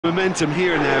Momentum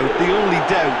here now. The only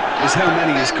doubt is how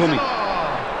many is coming.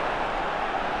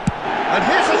 And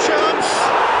here's a chance.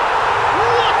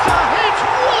 What a hit!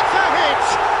 What a hit!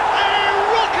 A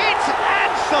rocket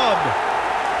anthem.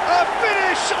 A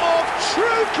finish of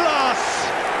true class.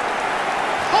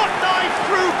 Hot knife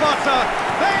through butter.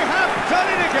 They have done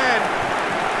it again.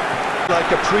 Like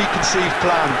a preconceived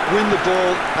plan. Win the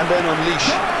ball and then unleash.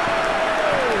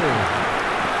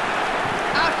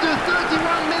 After 31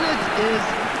 minutes is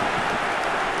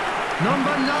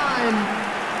number 9,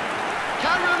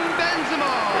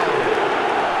 K.Benzema.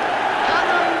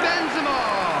 K.Benzema.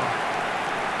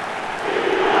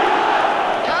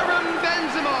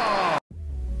 K.Benzema.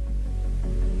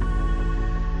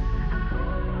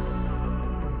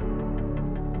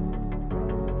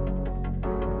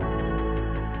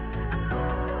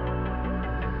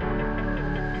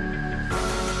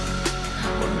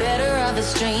 We're better off as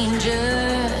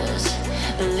strangers.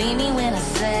 Believe me when I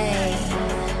say,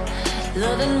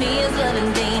 loving me is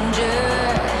loving danger.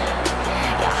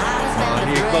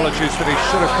 He acknowledges that he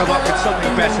should have come up with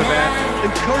something better there.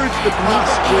 Encourage the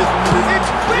pass with... It's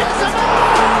Benzema!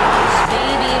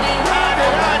 And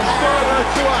it adds further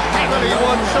to a heavily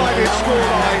one-sided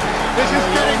scoreline. This is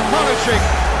getting punishing.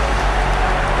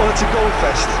 Well, it's a goal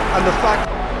fest, and the fact...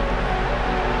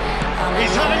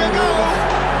 He's having a go!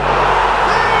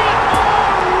 They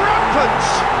are rampant!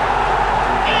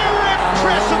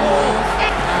 Irrepressible!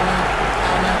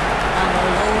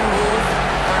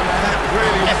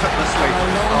 Effortlessly.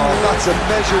 Oh, that's a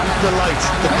measured delight.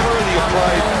 The curl he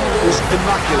applied was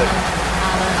immaculate.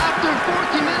 After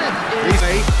 40 minutes is...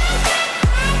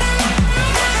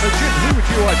 So Jim, who would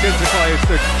you identify as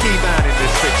the key man in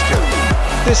this fixture?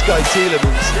 This guy,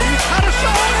 Tielemans. He's had a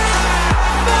shot!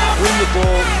 Win the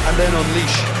ball and then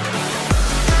unleash.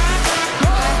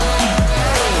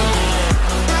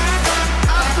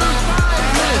 After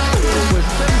 5 minutes was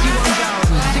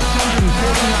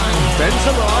 71,649.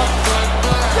 Benzema.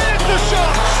 There's the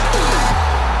shot!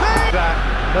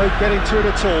 No getting to it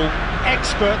at all.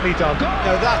 Expertly done.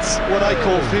 Now that's what I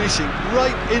call finishing,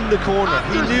 right in the corner.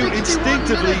 He knew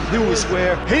instinctively who was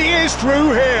where. He is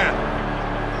through here.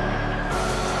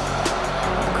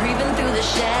 creeping through the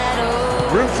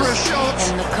shadows. Room for a shot.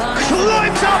 And the corners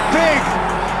Climbs up big.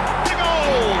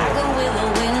 Goal. go with the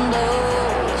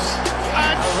windows.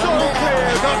 And so clear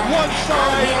that one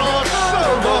side are so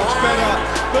much better.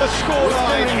 The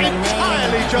scoreline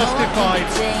entirely justified.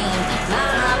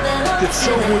 It's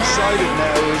so one-sided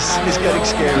now is getting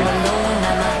scary.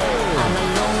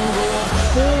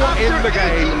 4 in the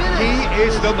game. He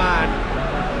is the man.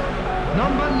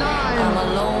 Number 9,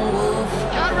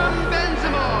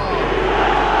 K.Benzema.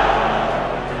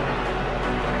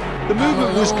 The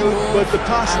movement was good, but the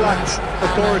pass lacked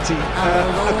authority,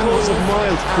 a cause of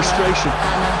mild frustration.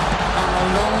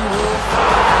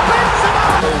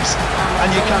 And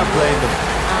you can't blame them.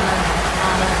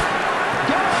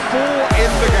 4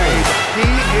 in the game. He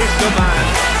is the man.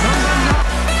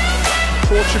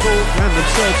 Portugal ran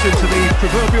themselves into the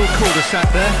proverbial cul-de-sac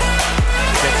there.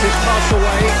 Gets his pass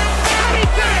away. Can he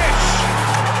finish?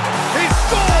 He's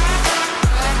scored!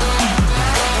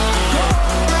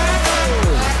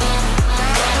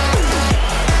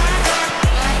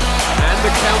 And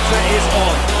the counter is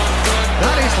on.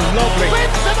 That is lovely.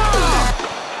 Benzema!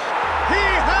 He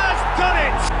has done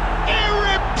it!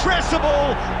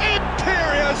 Irrepressible,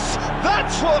 imperious.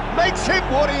 That's what makes him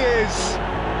what he is.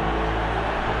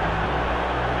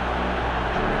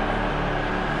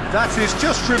 That is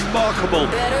just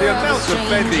remarkable, the amount of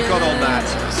bend he got on that.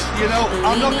 You know,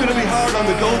 I'm not going to be hard on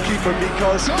the goalkeeper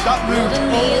because that moved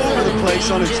all over the place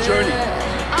on its journey.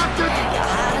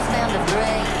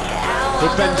 For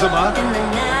Benzema,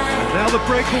 now the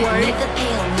breakaway.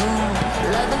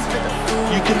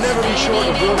 You can never be short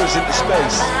of runners into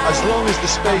space, as long as the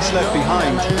space left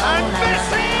behind. And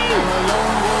Messi!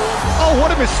 Oh,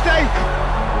 what a mistake!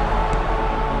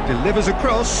 Delivers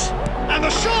across, and the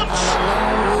shot!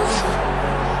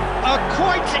 A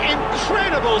quite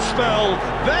incredible spell.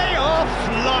 They are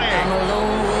flying.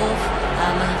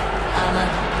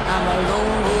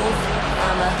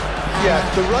 Yeah,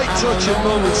 the right touch in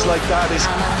moments like that is...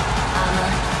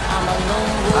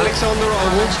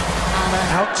 Alexander-Arnold,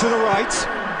 out to the right.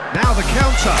 Now the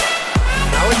counter.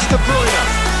 Now it's De Bruyne.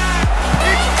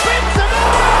 It's Benzema!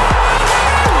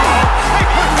 Take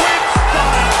a win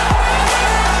style.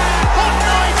 Hot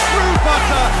knife through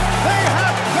butter. They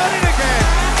have done it again.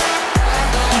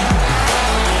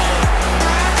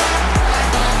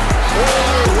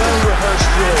 All a well-rehearsed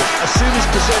drill. As soon as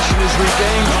possession is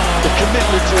regained, the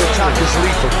commitment to attack is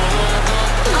lethal.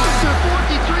 After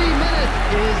 43 minutes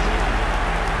is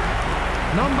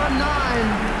Number 9,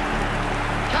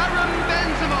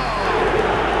 K.Benzema.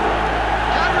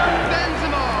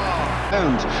 K.Benzema.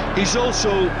 He's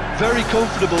also very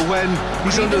comfortable when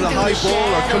he's under the high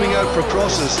ball or coming out for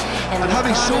crosses. And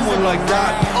having someone like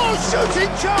that... Oh, shooting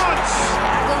chance!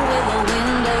 I go where the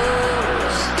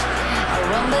windows. I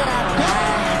run but I don't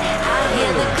hide. I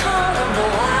hear the call of the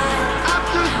wild.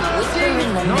 After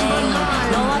Whispering 13, my number name.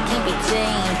 9. No, I can't be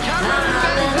tamed. My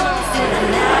heart belongs to the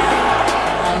night.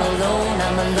 I'm alone,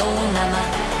 I'm alone, I'm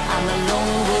a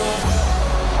lone wolf.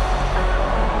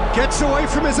 Gets away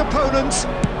from his opponent.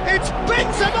 It's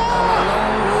Benzema!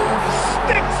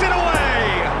 Sticks it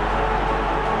away!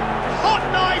 Hot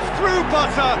knife through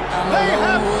butter. They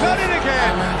have done it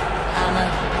again. I'm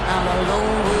a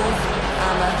lone wolf.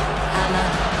 I'm a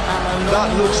lone That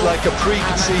looks like a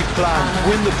preconceived plan.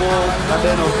 Win the ball and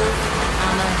then up.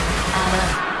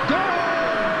 Goal!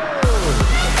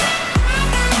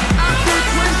 After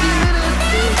 20 minutes,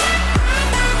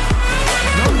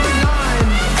 number 9,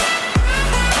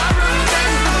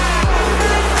 K.Benzema.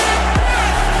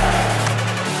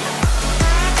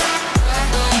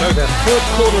 So the third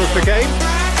quarter of the game.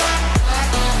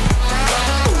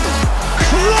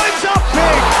 Climbs up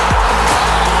big!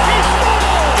 He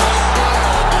scores!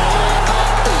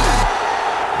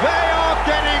 They are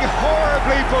getting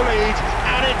horribly bullied,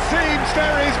 and it seems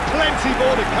there is plenty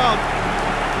more to come.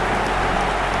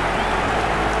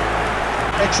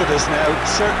 Exodus now.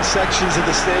 Certain sections of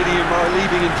the stadium are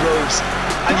leaving in droves,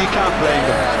 and you can't blame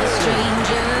them.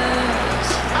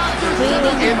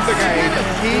 In the game,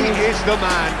 he is the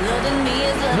man. Loving me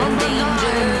is loving Number 9,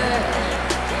 danger.